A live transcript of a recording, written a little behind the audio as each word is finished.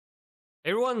Hey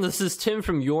everyone, this is Tim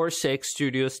from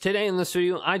YourSixStudios. Today in this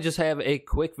video, I just have a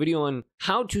quick video on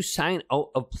how to sign out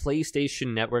of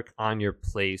PlayStation Network on your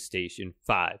PlayStation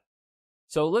 5.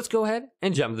 So let's go ahead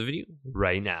and jump into the video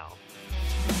right now.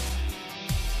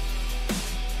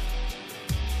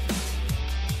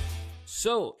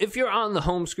 So if you're on the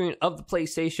home screen of the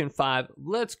PlayStation 5,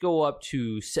 let's go up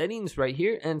to settings right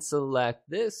here and select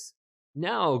this.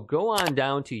 Now go on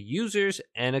down to users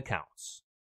and accounts.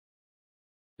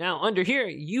 Now under here,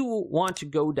 you want to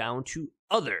go down to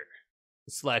other.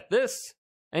 Select this,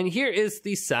 and here is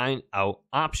the sign out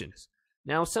options.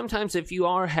 Now sometimes if you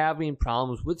are having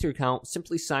problems with your account,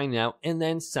 simply signing out and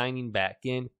then signing back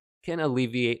in can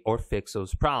alleviate or fix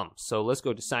those problems. So let's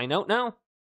go to sign out now,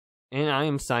 and I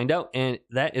am signed out, and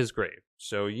that is great.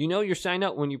 So you know you're signed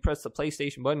out when you press the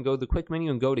PlayStation button, go to the quick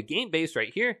menu and go to game base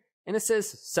right here, and it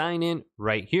says sign in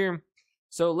right here.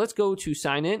 So let's go to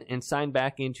sign in and sign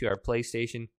back into our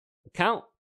PlayStation account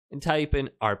and type in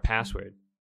our password.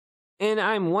 And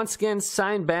I'm once again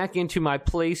signed back into my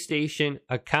PlayStation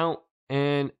account.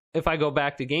 And if I go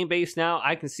back to game base now,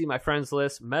 I can see my friends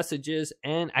list, messages,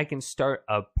 and I can start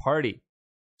a party.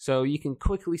 So you can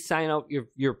quickly sign out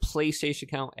your PlayStation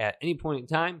account at any point in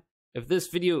time. If this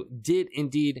video did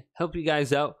indeed help you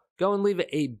guys out, go and leave it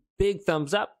a big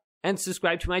thumbs up and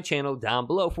subscribe to my channel down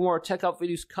below for more tech out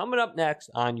videos coming up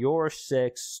next on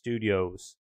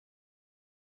YourSixStudios.